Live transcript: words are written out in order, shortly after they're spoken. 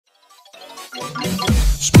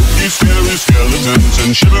Spooky, scary skeletons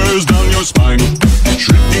and shivers down your spine.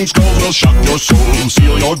 Shrieking skulls will shock your soul,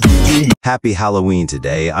 seal your doom tonight. Happy Halloween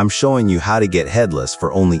today. I'm showing you how to get Headless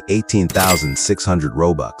for only 18,600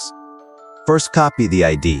 Robux. First, copy the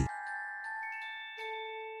ID.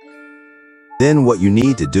 Then what you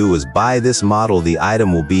need to do is buy this model. The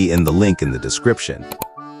item will be in the link in the description.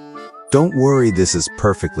 Don't worry, this is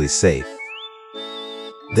perfectly safe.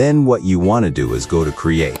 Then what you want to do is go to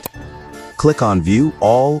Create. Click on View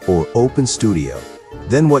All or Open Studio.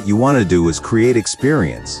 Then what you want to do is create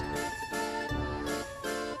experience.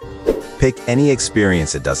 Pick any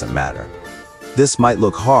experience, it doesn't matter. This might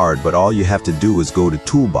look hard, but all you have to do is go to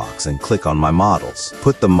Toolbox and click on My Models.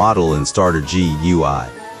 Put the model in Starter GUI.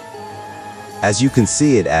 As you can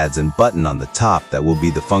see, it adds a button on the top that will be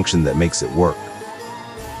the function that makes it work.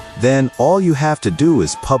 Then all you have to do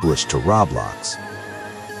is publish to Roblox.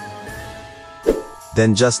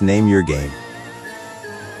 Then just name your game.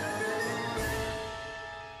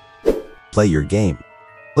 Play your game.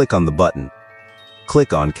 Click on the button.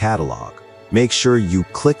 Click on Catalog. Make sure you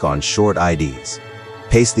click on Short IDs.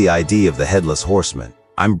 Paste the ID of the Headless Horseman.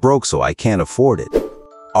 I'm broke, so I can't afford it.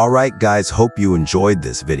 Alright guys, hope you enjoyed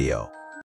this video.